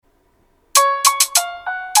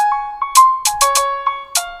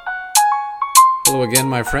Hello again,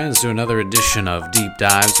 my friends, to another edition of Deep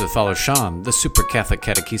Dives with Father Sean, the Super Catholic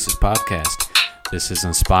Catechesis Podcast. This is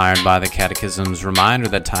inspired by the Catechism's reminder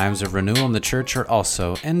that times of renewal in the Church are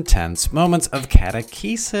also intense moments of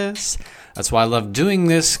catechesis. That's why I love doing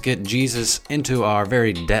this, get Jesus into our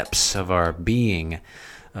very depths of our being.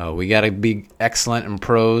 We got to be excellent in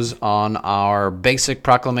prose on our basic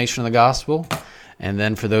proclamation of the gospel. And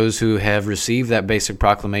then for those who have received that basic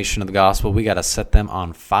proclamation of the gospel, we got to set them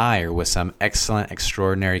on fire with some excellent,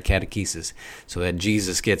 extraordinary catechesis so that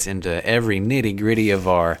Jesus gets into every nitty-gritty of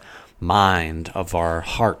our mind, of our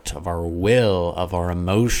heart, of our will, of our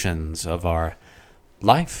emotions, of our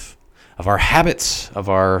life, of our habits, of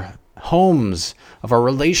our homes, of our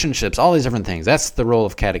relationships, all these different things. That's the role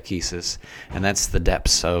of catechesis, and that's the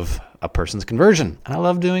depths of a person's conversion. And I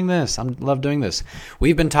love doing this.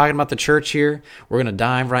 We've been talking about the church here. We're going to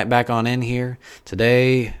dive right back on in here.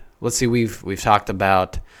 Today, let's see, we've talked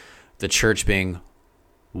about the church being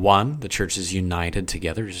one. The church is united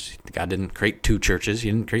together. God didn't create two churches. He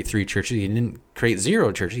didn't create three churches. He didn't create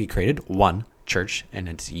zero churches. He created one church, and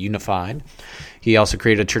it's unified. He also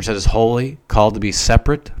created a church that is holy, called to be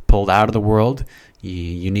separate, pulled out of the world,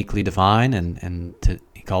 uniquely divine, and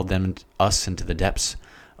he called us into the depths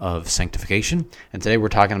of sanctification. And today we're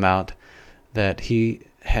talking about that he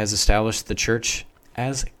has established the church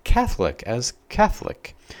as Catholic.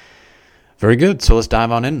 Very good. So let's dive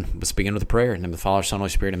on in. Let's begin with a prayer. In the name of the Father, Son, Holy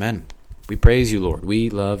Spirit, amen. We praise you, Lord. We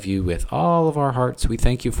love you with all of our hearts. We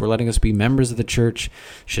thank you for letting us be members of the church.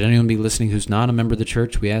 Should anyone be listening who's not a member of the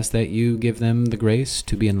church, we ask that you give them the grace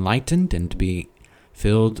to be enlightened and to be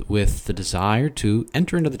filled with the desire to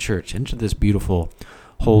enter into the church, into this beautiful,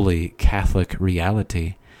 holy Catholic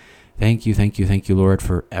reality. Thank you, Lord,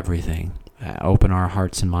 for everything. Open our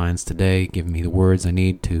hearts and minds today. Give me the words I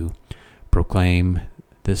need to proclaim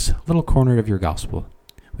this little corner of your gospel.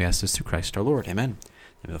 We ask this through Christ our Lord. Amen. In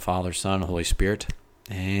the name of the Father, Son, and Holy Spirit.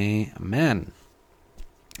 Amen.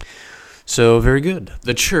 So, very good.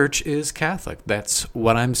 The church is Catholic. That's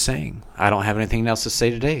what I'm saying. I don't have anything else to say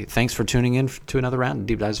today. Thanks for tuning in to another round of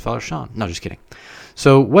Deep Dives with Father Sean. No, just kidding.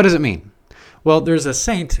 So, what does it mean? Well, there's a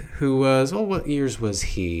saint who was, what years was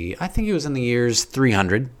he? I think he was in the years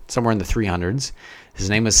 300, somewhere in the 300s.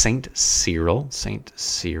 His name was Saint Cyril.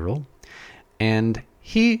 And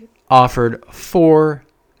he offered 4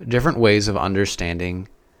 different ways of understanding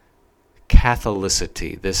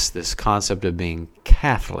Catholicity, this concept of being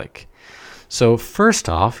Catholic. So first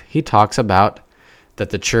off, he talks about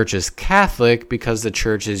that the church is Catholic because the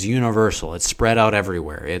church is universal. It's spread out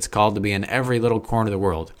everywhere. It's called to be in every little corner of the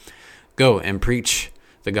world. Go and preach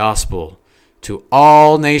the gospel to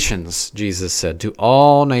all nations, Jesus said, to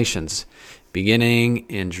all nations, beginning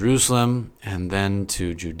in Jerusalem and then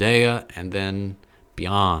to Judea and then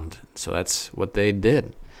beyond. So that's what they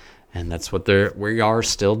did, and that's what we are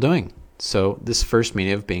still doing. So this first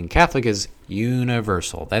meaning of being Catholic is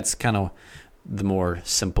universal. That's kind of the more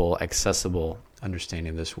simple, accessible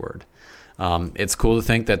understanding of this word. It's cool to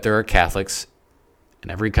think that there are Catholics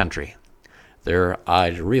in every country. I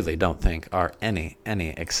really don't think are any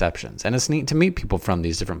exceptions. And it's neat to meet people from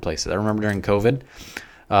these different places. I remember during COVID,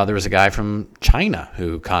 there was a guy from China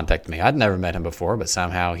who contacted me. I'd never met him before, but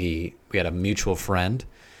somehow we had a mutual friend,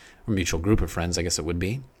 or mutual group of friends, I guess it would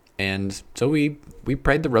be. And so we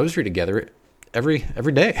prayed the rosary together every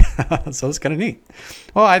day. So it's kind of neat.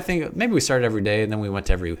 Well, I think maybe we started every day, and then we went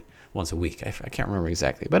to every once a week. I can't remember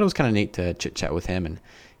exactly, but it was kind of neat to chit-chat with him and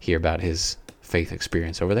hear about his faith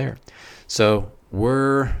experience over there. So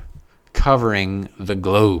we're covering the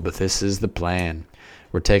globe. This is the plan.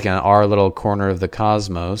 We're taking our little corner of the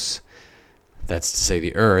cosmos, that's to say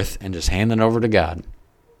the earth, and just handing it over to God.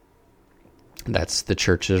 That's the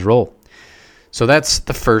church's role. So that's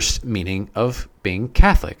the first meaning of being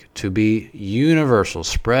Catholic, to be universal,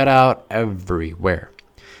 spread out everywhere.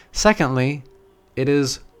 Secondly, it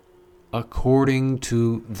is according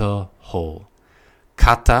to the whole.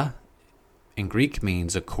 Kata in Greek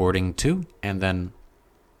means according to, and then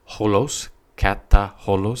holos, kata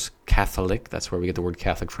holos, Catholic, that's where we get the word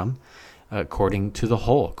Catholic from, according to the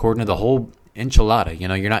whole enchilada.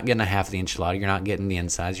 You're not getting a half of the enchilada, you're not getting the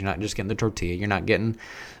insides, you're not just getting the tortilla, you're not getting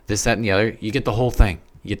this, that, and the other. You get the whole thing.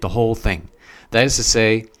 That is to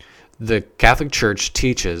say, the Catholic Church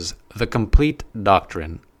teaches the complete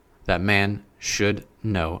doctrine that man should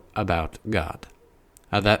know about God.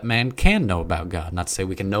 That man can know about God. Not to say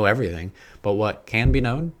we can know everything, but what can be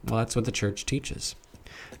known, well, that's what the church teaches.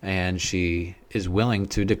 And she is willing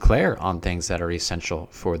to declare on things that are essential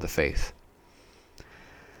for the faith.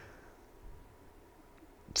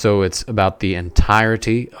 So it's about the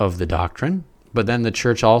entirety of the doctrine, But then the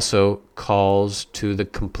church also calls to the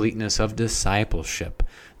completeness of discipleship.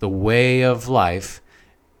 The way of life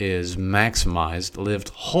is maximized, lived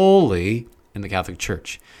wholly in the Catholic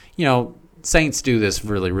Church. You know, saints do this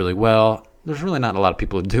really, really well. There's really not a lot of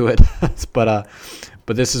people who do it, but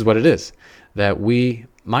this is what it is, that we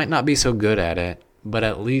might not be so good at it, but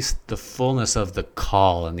at least the fullness of the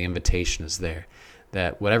call and the invitation is there.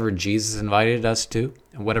 That whatever Jesus invited us to,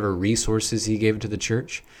 and whatever resources he gave to the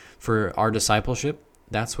church for our discipleship,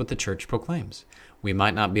 that's what the church proclaims. We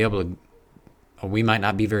might not be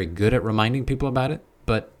very good at reminding people about it,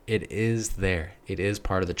 but it is there. It is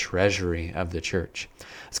part of the treasury of the church.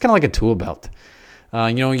 It's kind of like a tool belt.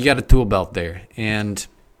 You got a tool belt there, and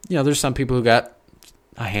there's some people who got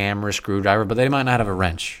a hammer, a screwdriver, but they might not have a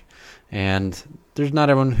wrench. And there's not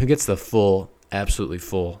everyone who gets the absolutely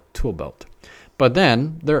full tool belt. But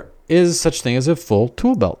then there is such thing as a full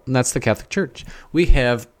tool belt, and that's the Catholic Church. We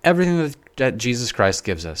have everything that Jesus Christ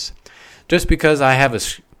gives us. Just because I have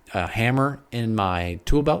a hammer in my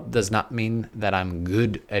tool belt does not mean that I'm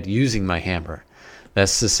good at using my hammer.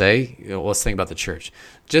 That's to say, let's think about the church.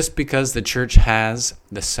 Just because the church has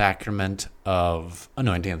the sacrament of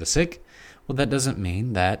anointing of the sick, well, that doesn't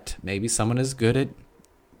mean that maybe someone is good at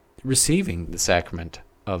receiving the sacrament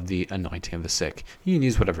of the anointing of the sick. You can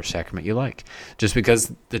use whatever sacrament you like. Just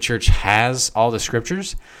because the church has all the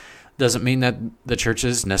scriptures doesn't mean that the church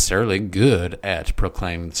is necessarily good at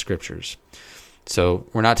proclaiming the scriptures. So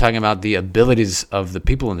we're not talking about the abilities of the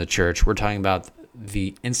people in the church. We're talking about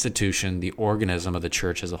the institution, the organism of the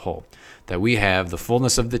church as a whole. That we have the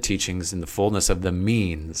fullness of the teachings and the fullness of the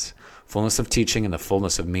means. Fullness of teaching and the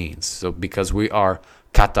fullness of means. So because we are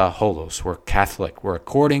kataholos, we're Catholic, we're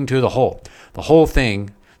according to the whole thing,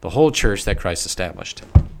 the whole church that Christ established.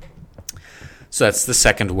 So that's the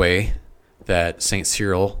second way that St.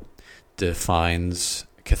 Cyril defines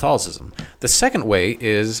Catholicism. The third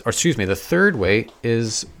way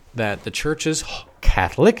is that the church is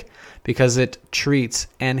Catholic because it treats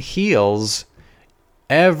and heals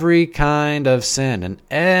every kind of sin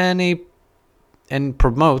and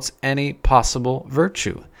promotes any possible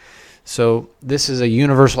virtue. So this is a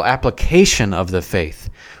universal application of the faith.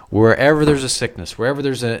 Wherever there's a sickness, wherever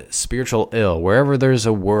there's a spiritual ill, wherever there's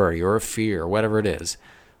a worry or a fear, or whatever it is,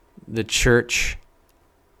 the Church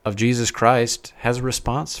of Jesus Christ has a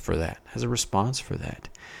response for that.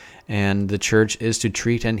 And the church is to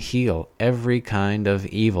treat and heal every kind of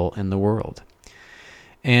evil in the world.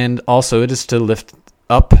 And also it is to lift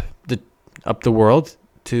up the world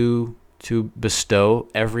to bestow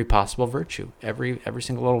every possible virtue, every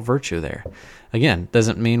single little virtue there. Again,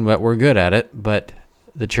 doesn't mean that we're good at it, but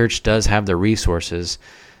the church does have the resources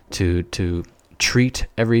to treat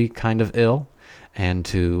every kind of ill and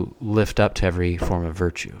to lift up to every form of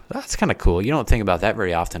virtue. That's kind of cool. You don't think about that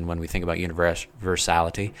very often when we think about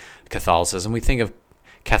universality, Catholicism. We think of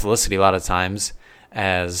Catholicity a lot of times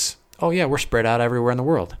as, oh yeah, we're spread out everywhere in the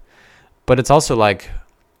world. But it's also like,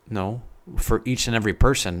 no, for each and every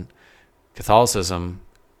person, Catholicism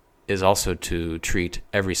is also to treat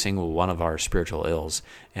every single one of our spiritual ills.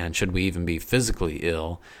 And should we even be physically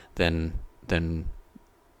ill, then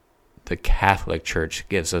the Catholic Church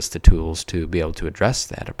gives us the tools to be able to address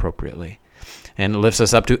that appropriately. And it lifts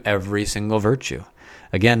us up to every single virtue.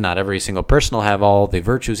 Again, not every single person will have all the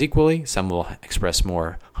virtues equally. Some will express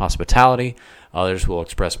more hospitality. Others will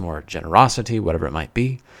express more generosity, whatever it might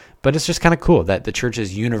be. But it's just kind of cool that the church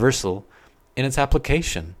is universal in its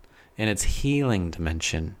application, in its healing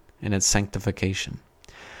dimension, in its sanctification.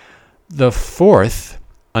 The fourth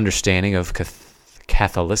understanding of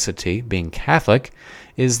Catholicity, being Catholic,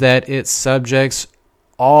 is that it subjects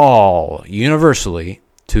all universally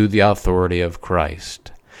to the authority of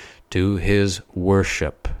Christ, to his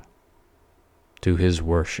worship, to his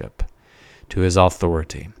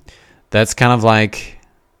authority. That's kind of like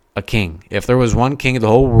a king. If there was one king of the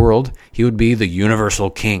whole world, he would be the universal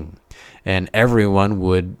king, and everyone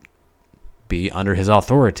would be under his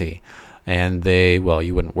authority. And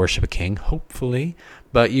you wouldn't worship a king, hopefully,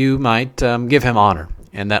 but you might give him honor,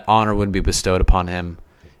 and that honor would be bestowed upon him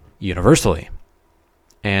universally.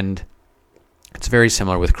 And it's very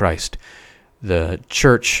similar with Christ. The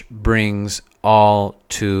church brings all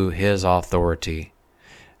to his authority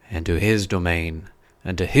and to his domain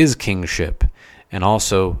and to his kingship. And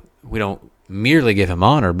also, we don't merely give him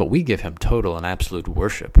honor, but we give him total and absolute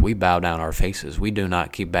worship. We bow down our faces. We do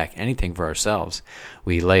not keep back anything for ourselves.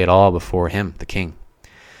 We lay it all before him, the king.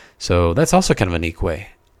 So that's also kind of a unique way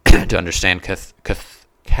to understand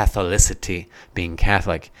Catholicity, being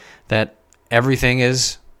Catholic, that everything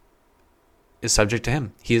is subject to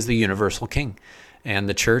him. He is the universal king, and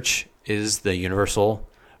the church is the universal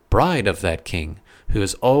bride of that king, who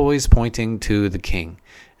is always pointing to the king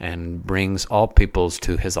and brings all peoples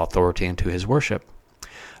to his authority and to his worship.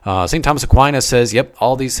 St. Thomas Aquinas says, yep,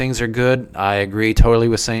 all these things are good. I agree totally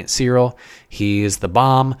with St. Cyril. He is the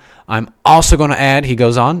bomb. I'm also going to add, he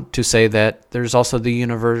goes on to say that there's also the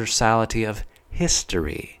universality of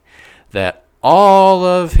history, that all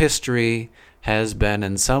of history has been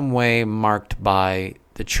in some way marked by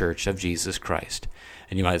the Church of Jesus Christ.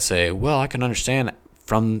 And you might say, well, I can understand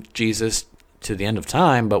from Jesus to the end of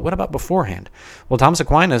time, but what about beforehand? Well, Thomas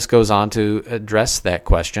Aquinas goes on to address that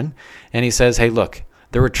question, and he says, hey, look,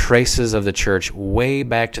 there were traces of the church way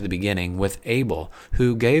back to the beginning with Abel,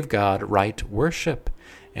 who gave God right worship.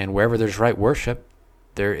 And wherever there's right worship,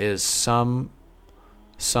 there is some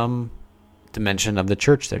dimension of the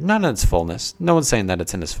church there. Not in its fullness. No one's saying that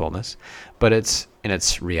it's in its fullness, but it's in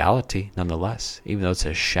its reality nonetheless, even though it's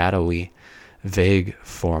a shadowy, vague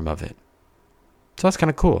form of it. So that's kind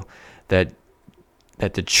of cool that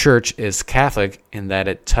the church is Catholic in that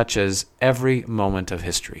it touches every moment of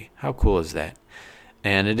history. How cool is that?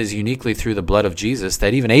 And it is uniquely through the blood of Jesus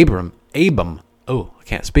that even Abel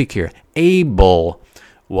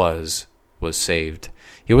was saved.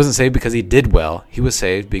 He wasn't saved because he did well. He was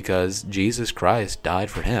saved because Jesus Christ died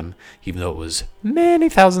for him, even though it was many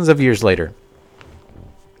thousands of years later.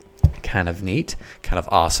 Kind of neat, kind of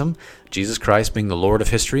awesome. Jesus Christ being the Lord of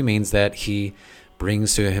history means that he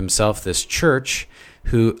brings to himself this church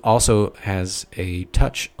who also has a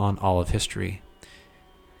touch on all of history.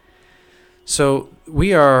 So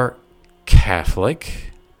we are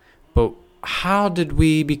Catholic, but how did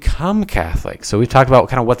we become Catholic? So we've talked about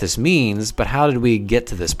kind of what this means, but how did we get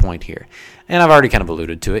to this point here? And I've already kind of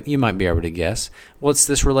alluded to it. You might be able to guess. Well, it's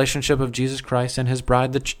this relationship of Jesus Christ and his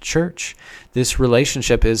bride, the church. This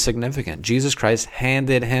relationship is significant. Jesus Christ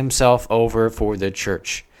handed himself over for the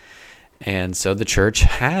church. And so the church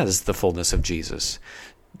has the fullness of Jesus.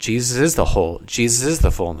 Jesus is the whole. Jesus is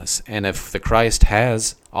the fullness. And if the Christ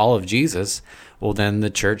has all of Jesus, well, then the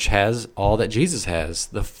church has all that Jesus has,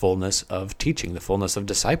 the fullness of teaching, the fullness of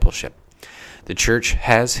discipleship. The church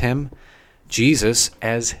has him, Jesus,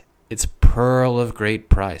 as its pearl of great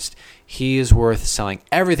price. He is worth selling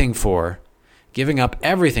everything for, giving up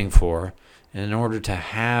everything for, in order to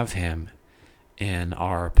have him in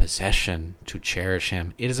our possession, to cherish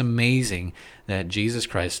him. It is amazing that Jesus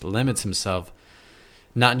Christ limits himself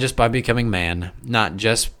not just by becoming man, not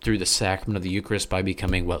just through the sacrament of the Eucharist by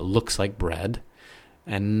becoming what looks like bread,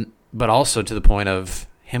 but also to the point of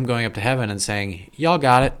him going up to heaven and saying, y'all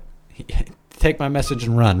got it. Take my message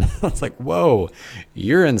and run. It's like, whoa,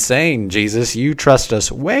 you're insane, Jesus. You trust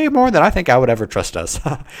us way more than I think I would ever trust us.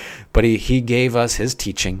 But he gave us his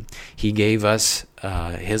teaching. He gave us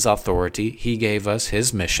his authority. He gave us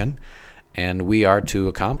his mission. And we are to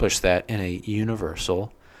accomplish that in a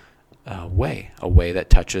universal way, a way that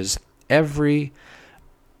touches every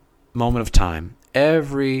moment of time,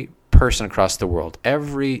 every person across the world,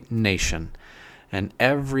 every nation, and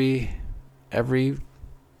everything.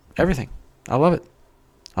 I love it.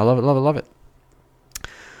 I love it, love it, love it.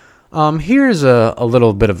 Here's a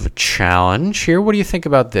little bit of a challenge here. What do you think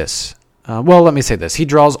about this? Well, let me say this. He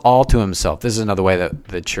draws all to himself. This is another way that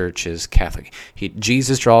the church is Catholic.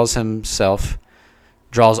 Jesus draws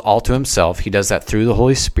all to himself. He does that through the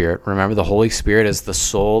Holy Spirit. Remember, the Holy Spirit is the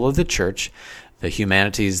soul of the church. The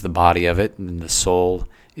humanity is the body of it, and the soul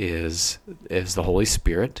is the Holy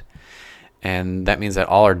Spirit. And that means that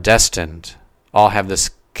all are destined, all have this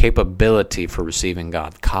capability for receiving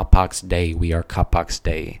God. Capax Dei. We are Capax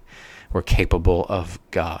Dei. We're capable of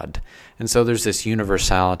God. And so there's this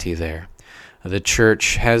universality there. The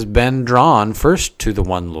church has been drawn first to the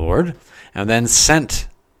one Lord and then sent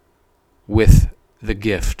with the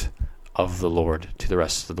gift of the Lord to the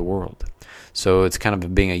rest of the world. So it's kind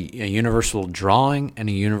of being a universal drawing and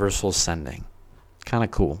a universal sending. Kind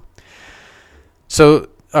of cool. So,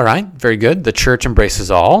 all right, very good. The church embraces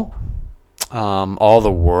all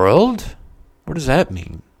the world. What does that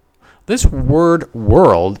mean? This word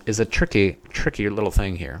world is a tricky little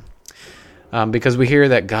thing here. Because we hear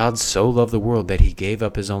that God so loved the world that he gave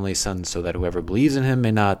up his only son so that whoever believes in him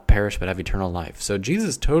may not perish but have eternal life. So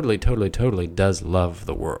Jesus totally does love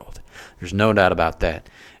the world. There's no doubt about that.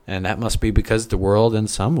 And that must be because the world in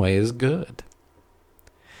some way is good.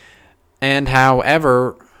 And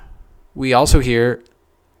however, we also hear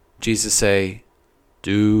Jesus say,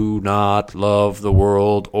 do not love the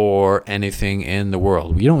world or anything in the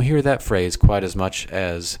world. We don't hear that phrase quite as much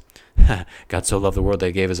as God so loved the world that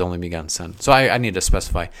he gave his only begotten son. So I need to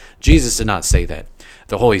specify. Jesus did not say that.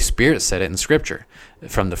 The Holy Spirit said it in Scripture.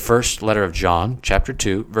 From the first letter of John, chapter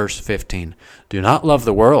 2, verse 15. Do not love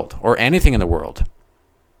the world or anything in the world.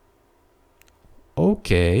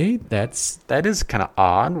 okay, that is kind of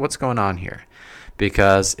odd. What's going on here?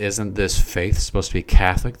 Because isn't this faith supposed to be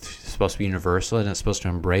Catholic, supposed to be universal, and it's supposed to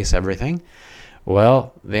embrace everything?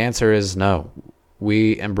 Well, the answer is no.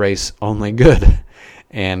 We embrace only good.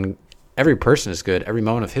 And every person is good. Every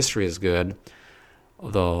moment of history is good.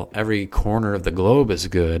 Although every corner of the globe is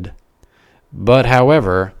good. But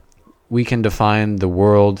however, we can define the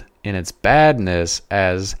world in its badness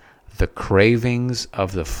as the cravings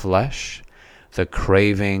of the flesh, the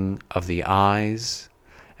craving of the eyes,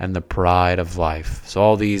 and the pride of life. So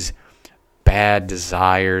all these bad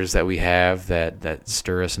desires that we have that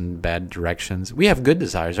stir us in bad directions. We have good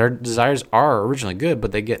desires. Our desires are originally good,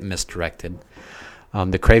 but they get misdirected.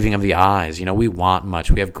 The craving of the eyes. We want much.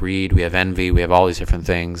 We have greed. We have envy. We have all these different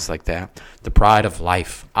things like that. The pride of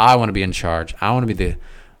life. I want to be in charge. I want to be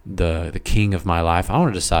the king of my life. I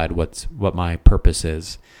want to decide what my purpose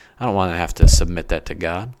is. I don't want to have to submit that to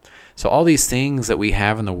God. So all these things that we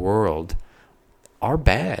have in the world are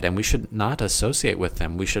bad, and we should not associate with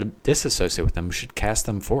them. We should disassociate with them. We should cast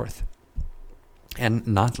them forth and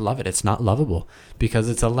not love it. It's not lovable because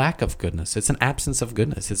it's a lack of goodness. It's an absence of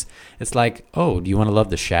goodness. It's like, oh, do you want to love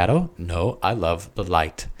the shadow? No, I love the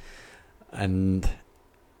light. And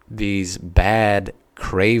these bad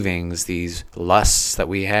cravings, these lusts that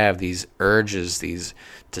we have, these urges, these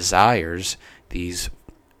desires, these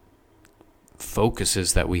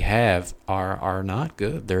focuses that we have are not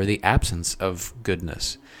good. They're the absence of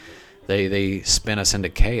goodness. They spin us into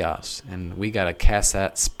chaos, and we got to cast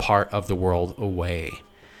that part of the world away.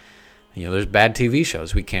 There's bad TV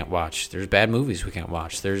shows we can't watch. There's bad movies we can't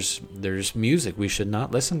watch. There's music we should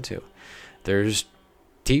not listen to. There's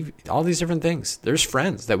TV, all these different things. There's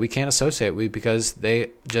friends that we can't associate with because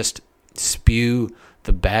they just spew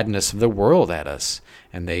the badness of the world at us,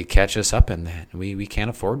 and they catch us up in that. We can't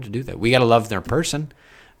afford to do that. We got to love their person,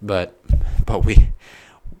 but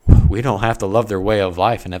we don't have to love their way of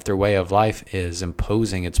life. And if their way of life is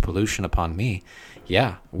imposing its pollution upon me,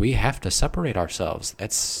 yeah, we have to separate ourselves.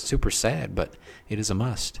 That's super sad, but it is a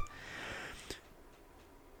must.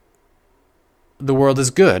 The world is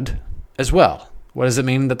good as well. What does it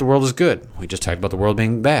mean that the world is good? We just talked about the world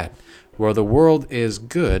being bad. Well, the world is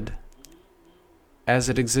good as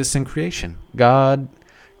it exists in creation. God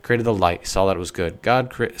created the light. He saw that it was good.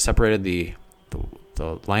 God separated the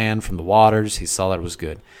land from the waters. He saw that it was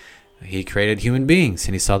good. He created human beings,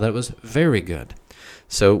 and he saw that it was very good.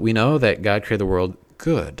 So we know that God created the world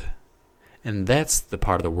good, and that's the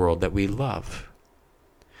part of the world that we love.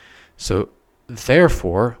 So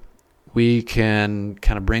therefore, we can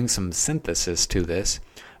kind of bring some synthesis to this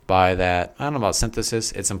by that. I don't know about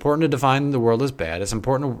synthesis. It's important to define the world as bad. It's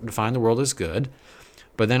important to define the world as good.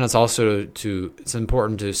 But then it's also it's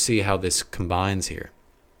important to see how this combines here.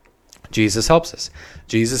 Jesus helps us.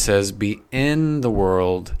 Jesus says, be in the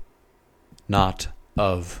world, not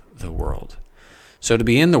of the world. So to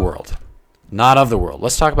be in the world, not of the world.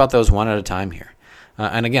 Let's talk about those one at a time here.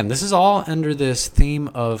 And again, this is all under this theme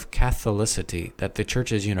of Catholicity, that the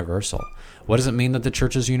church is universal. What does it mean that the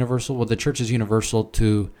church is universal? Well, the church is universal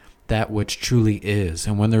to that which truly is.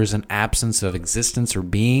 And when there is an absence of existence or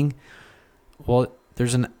being, well,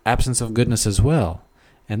 there's an absence of goodness as well.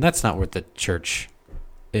 And that's not what the church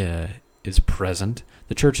is present.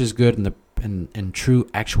 The church is good in true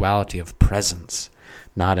actuality of presence,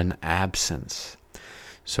 not in absence.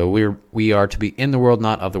 So we are to be in the world,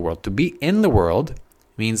 not of the world. To be in the world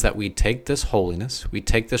means that we take this holiness, we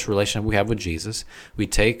take this relationship we have with Jesus, we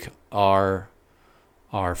take our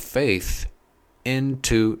faith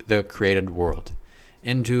into the created world,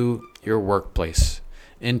 into your workplace,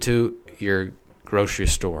 into your grocery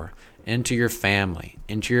store, into your family,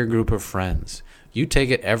 into your group of friends. You take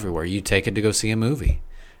it everywhere. You take it to go see a movie.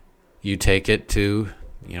 You take it to,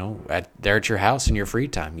 there at your house in your free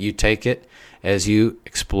time. You take it as you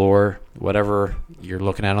explore whatever you're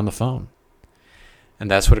looking at on the phone.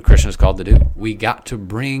 And that's what a Christian is called to do. We got to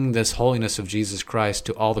bring this holiness of Jesus Christ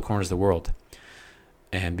to all the corners of the world.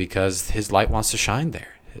 And because his light wants to shine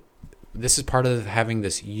there. This is part of having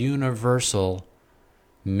this universal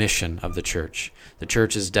mission of the church. The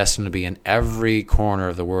church is destined to be in every corner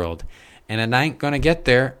of the world. And it ain't going to get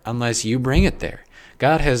there unless you bring it there.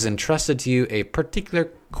 God has entrusted to you a particular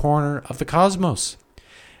corner of the cosmos.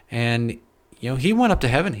 And, he went up to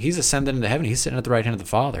heaven. He's ascended into heaven. He's sitting at the right hand of the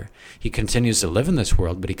Father. He continues to live in this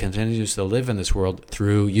world, but he continues to live in this world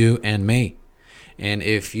through you and me. And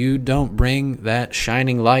if you don't bring that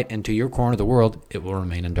shining light into your corner of the world, it will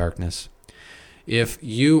remain in darkness. If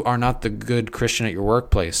you are not the good Christian at your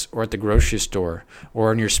workplace or at the grocery store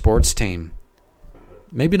or on your sports team,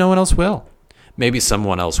 maybe no one else will. Maybe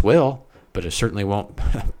someone else will, but it certainly won't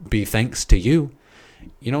be thanks to you.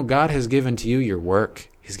 God has given to you your work.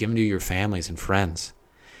 He's given you your families and friends.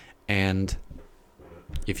 And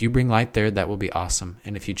if you bring light there, that will be awesome.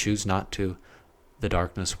 And if you choose not to, the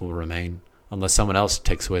darkness will remain unless someone else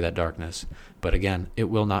takes away that darkness. But again, it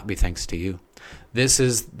will not be thanks to you. This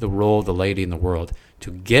is the role of the laity in the world,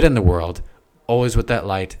 to get in the world, always with that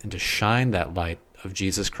light, and to shine that light of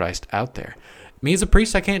Jesus Christ out there. Me as a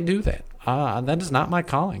priest, I can't do that. That is not my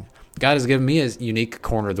calling. God has given me a unique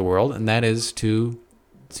corner of the world, and that is to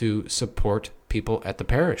support people at the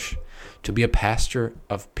parish, to be a pastor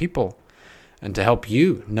of people, and to help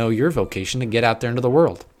you know your vocation to get out there into the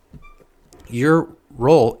world. Your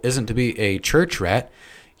role isn't to be a church rat.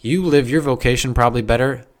 You live your vocation probably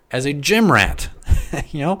better as a gym rat.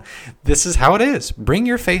 This is how it is. Bring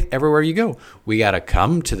your faith everywhere you go. We got to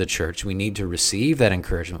come to the church. We need to receive that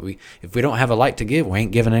encouragement. If we don't have a light to give, we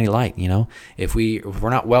ain't giving any light. If we're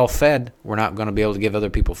not well fed, we're not going to be able to give other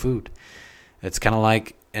people food. It's kind of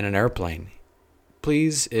like in an airplane.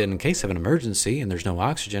 Please, in case of an emergency and there's no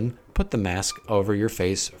oxygen, put the mask over your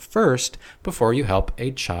face first before you help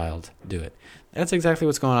a child do it. That's exactly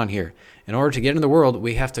what's going on here. In order to get into the world,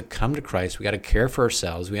 we have to come to Christ. We got to care for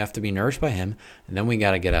ourselves. We have to be nourished by Him. And then we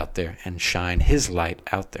got to get out there and shine His light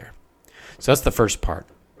out there. So that's the first part.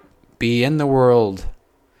 Be in the world,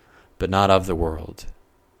 but not of the world.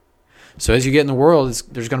 So as you get in the world,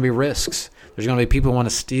 there's going to be risks. There's going to be people who want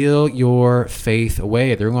to steal your faith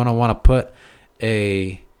away. They're going to want to put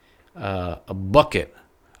a bucket,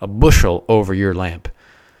 a bushel over your lamp.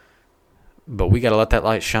 But we got to let that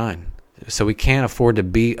light shine. So we can't afford to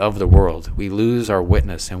be of the world. We lose our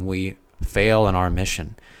witness and we fail in our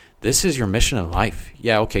mission. This is your mission in life.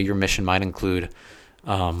 Yeah, okay, your mission might include,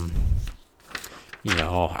 I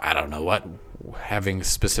don't know what, having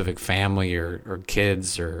specific family or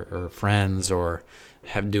kids or friends, or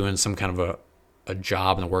doing some kind of a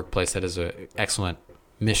job in the workplace that is an excellent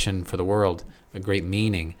mission for the world, a great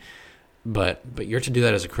meaning. But you're to do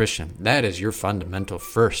that as a Christian. That is your fundamental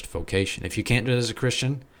first vocation. If you can't do it as a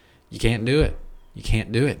Christian, you can't do it. You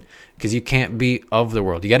can't do it because you can't be of the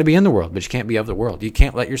world. You got to be in the world, but you can't be of the world. You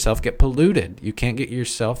can't let yourself get polluted. You can't get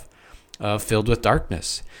yourself filled with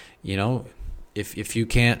darkness. If you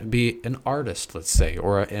can't be an artist, let's say,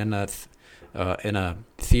 or in a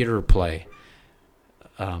theater play,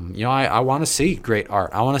 I want to see great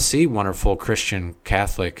art. I want to see wonderful Christian,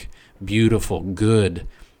 Catholic, beautiful, good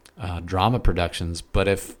drama productions. But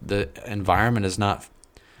if the environment is not,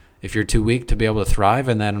 if you're too weak to be able to thrive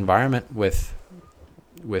in that environment with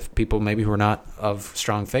people maybe who are not of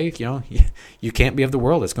strong faith, you can't be of the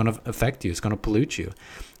world. It's going to affect you. It's going to pollute you.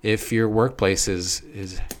 If your workplace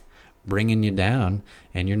is bringing you down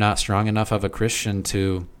and you're not strong enough of a Christian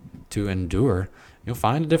to endure, you'll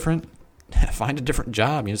find a different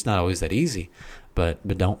job. It's not always that easy, but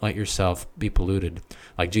don't let yourself be polluted.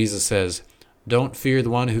 Like Jesus says, don't fear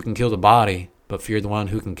the one who can kill the body, but fear the one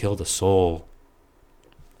who can kill the soul.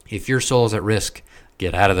 If your soul is at risk,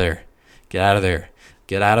 get out of there. Get out of there.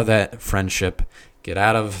 Get out of that friendship. Get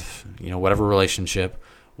out of, whatever relationship,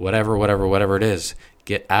 whatever it is.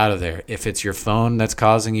 Get out of there. If it's your phone that's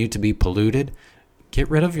causing you to be polluted, get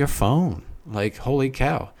rid of your phone. Like, holy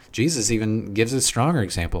cow. Jesus even gives a stronger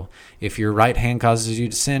example. If your right hand causes you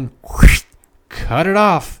to sin, cut it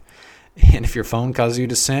off. And if your phone causes you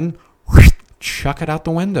to sin, chuck it out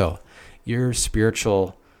the window. Your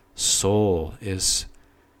spiritual soul is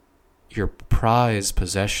your prized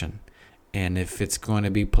possession. And if it's going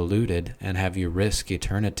to be polluted and have you risk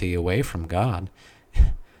eternity away from God,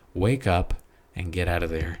 wake up and get out of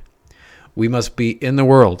there. We must be in the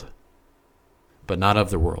world, but not of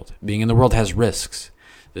the world. Being in the world has risks.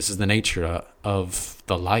 This is the nature of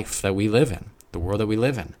the life that we live in, the world that we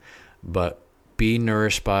live in. But be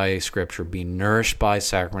nourished by Scripture. Be nourished by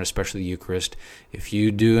sacrament, especially the Eucharist. If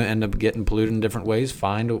you do end up getting polluted in different ways,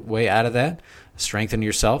 find a way out of that. Strengthen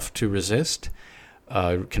yourself to resist.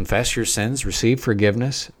 Confess your sins. Receive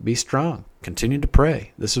forgiveness. Be strong. Continue to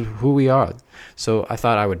pray. This is who we are. So I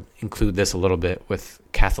thought I would include this a little bit with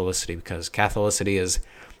Catholicity, because Catholicity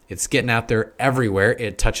it's getting out there everywhere.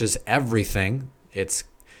 It touches everything. It's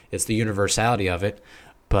the universality of it.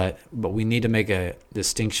 But we need to make a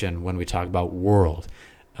distinction when we talk about world,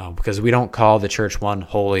 because we don't call the church one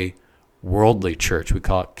holy, worldly church. We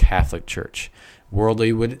call it Catholic Church.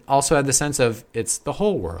 Worldly would also have the sense of it's the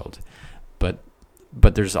whole world,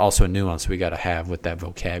 but there's also a nuance we got to have with that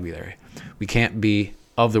vocabulary. We can't be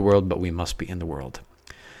of the world, but we must be in the world.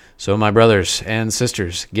 So my brothers and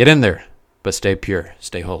sisters, get in there, but stay pure,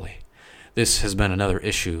 stay holy. This has been another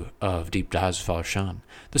issue of Deep Dives with Father Sean,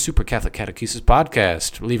 the Super Catholic Catechesis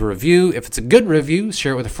Podcast. Leave a review. If it's a good review,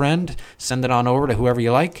 share it with a friend. Send it on over to whoever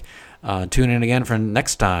you like. Tune in again for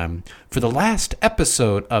next time for the last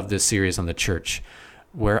episode of this series on the church,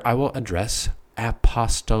 where I will address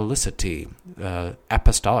apostolicity,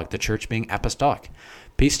 apostolic, the church being apostolic.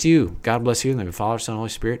 Peace to you. God bless you. In the name of the Father, Son, and Holy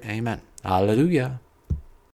Spirit. Amen. Hallelujah.